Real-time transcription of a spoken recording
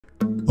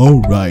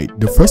Alright,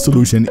 the first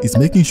solution is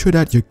making sure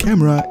that your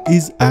camera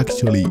is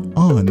actually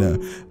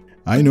on.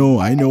 I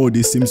know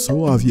this seems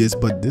so obvious,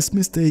 but this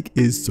mistake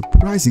is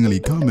surprisingly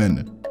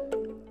common.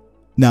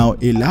 Now,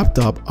 a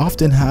laptop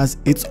often has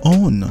its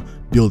own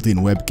built-in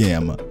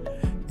webcam.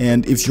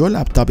 And if your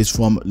laptop is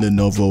from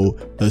Lenovo,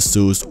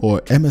 Asus,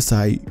 or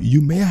MSI, you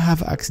may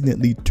have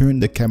accidentally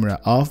turned the camera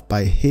off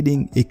by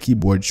hitting a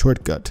keyboard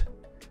shortcut.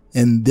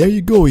 And there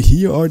you go,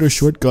 here are the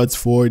shortcuts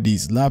for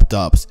these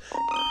laptops.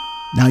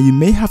 Now you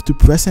may have to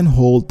press and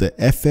hold the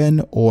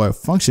FN or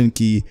function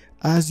key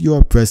as you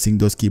are pressing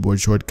those keyboard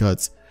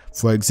shortcuts.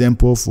 For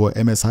example, for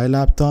MSI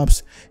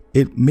laptops,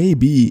 it may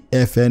be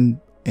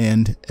FN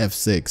and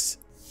F6.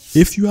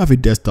 If you have a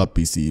desktop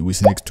PC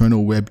with an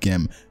external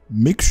webcam,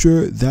 make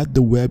sure that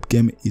the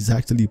webcam is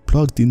actually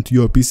plugged into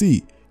your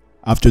PC.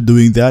 After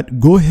doing that,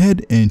 go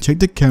ahead and check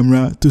the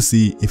camera to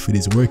see if it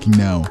is working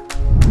now.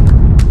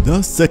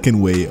 The second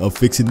way of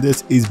fixing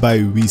this is by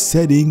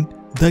resetting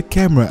the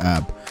camera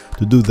app.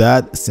 To do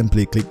that,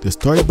 simply click the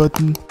start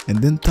button and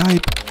then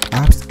type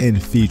apps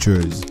and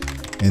features.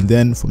 And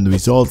then from the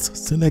results,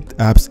 select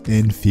apps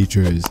and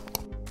features.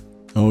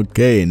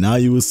 Okay, now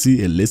you will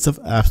see a list of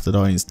apps that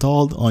are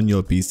installed on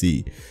your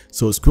PC.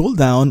 So scroll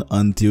down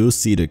until you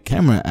see the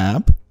camera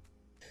app,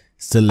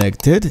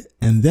 select it,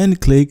 and then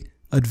click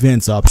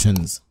advanced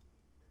options.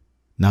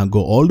 Now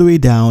go all the way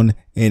down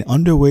and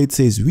under where it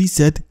says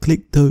reset,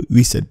 click the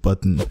reset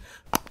button.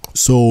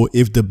 So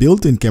if the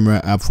built-in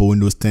camera app for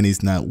Windows 10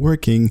 is not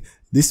working,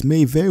 this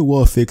may very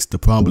well fix the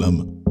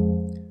problem.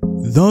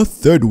 The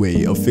third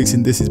way of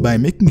fixing this is by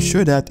making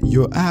sure that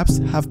your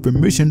apps have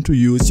permission to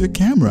use your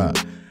camera.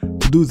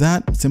 To do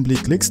that, simply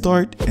click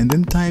start and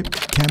then type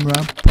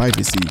camera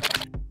privacy.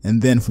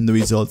 And then from the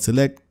results,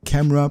 select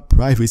camera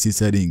privacy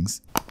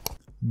settings.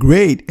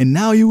 Great, and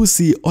now you will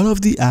see all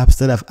of the apps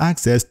that have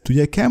access to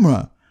your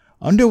camera.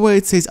 Under where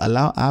it says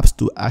allow apps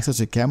to access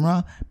your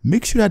camera,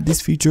 make sure that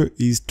this feature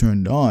is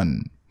turned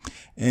on.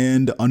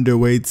 And under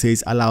where it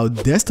says allow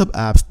desktop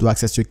apps to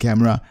access your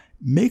camera,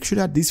 make sure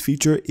that this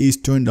feature is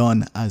turned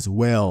on as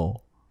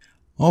well.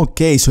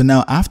 Okay, so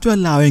now after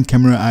allowing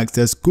camera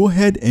access, go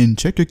ahead and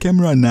check your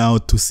camera now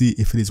to see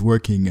if it is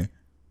working.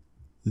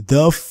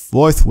 The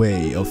fourth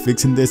way of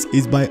fixing this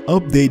is by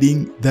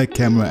updating the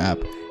camera app.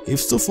 If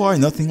so far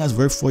nothing has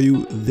worked for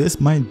you, this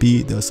might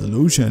be the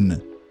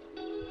solution.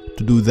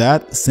 To do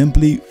that,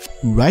 simply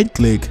right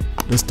click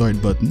the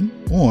start button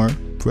or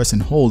press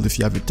and hold if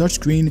you have a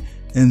touchscreen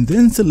and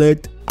then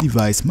select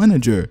device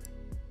manager.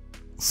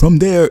 From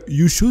there,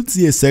 you should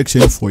see a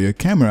section for your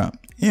camera,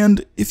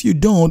 and if you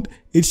don't,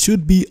 it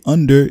should be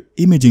under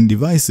imaging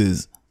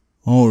devices.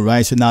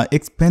 Alright, so now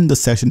expand the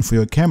section for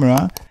your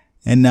camera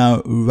and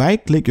now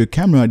right click your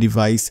camera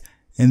device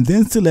and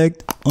then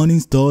select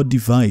uninstall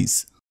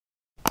device.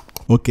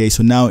 Okay,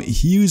 so now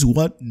here's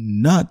what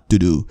not to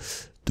do.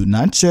 Do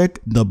not check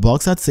the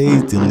box that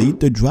says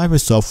delete the driver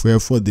software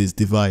for this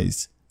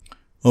device.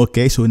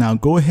 Okay, so now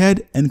go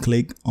ahead and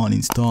click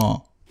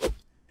uninstall.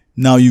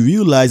 Now you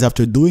realize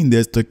after doing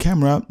this, the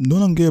camera no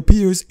longer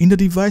appears in the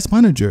device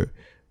manager.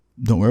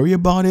 Don't worry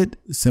about it,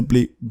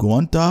 simply go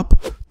on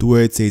top to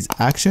where it says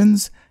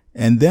actions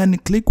and then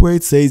click where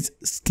it says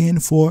scan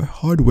for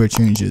hardware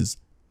changes.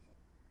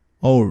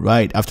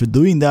 Alright, after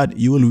doing that,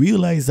 you will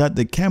realize that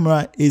the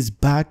camera is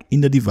back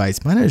in the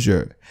device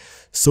manager.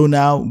 So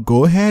now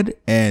go ahead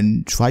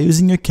and try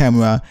using your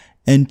camera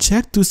and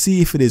check to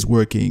see if it is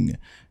working.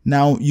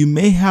 Now you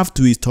may have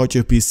to restart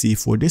your PC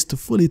for this to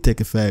fully take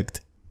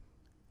effect.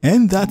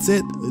 And that's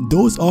it.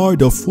 Those are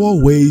the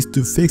 4 ways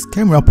to fix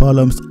camera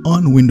problems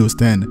on Windows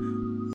 10.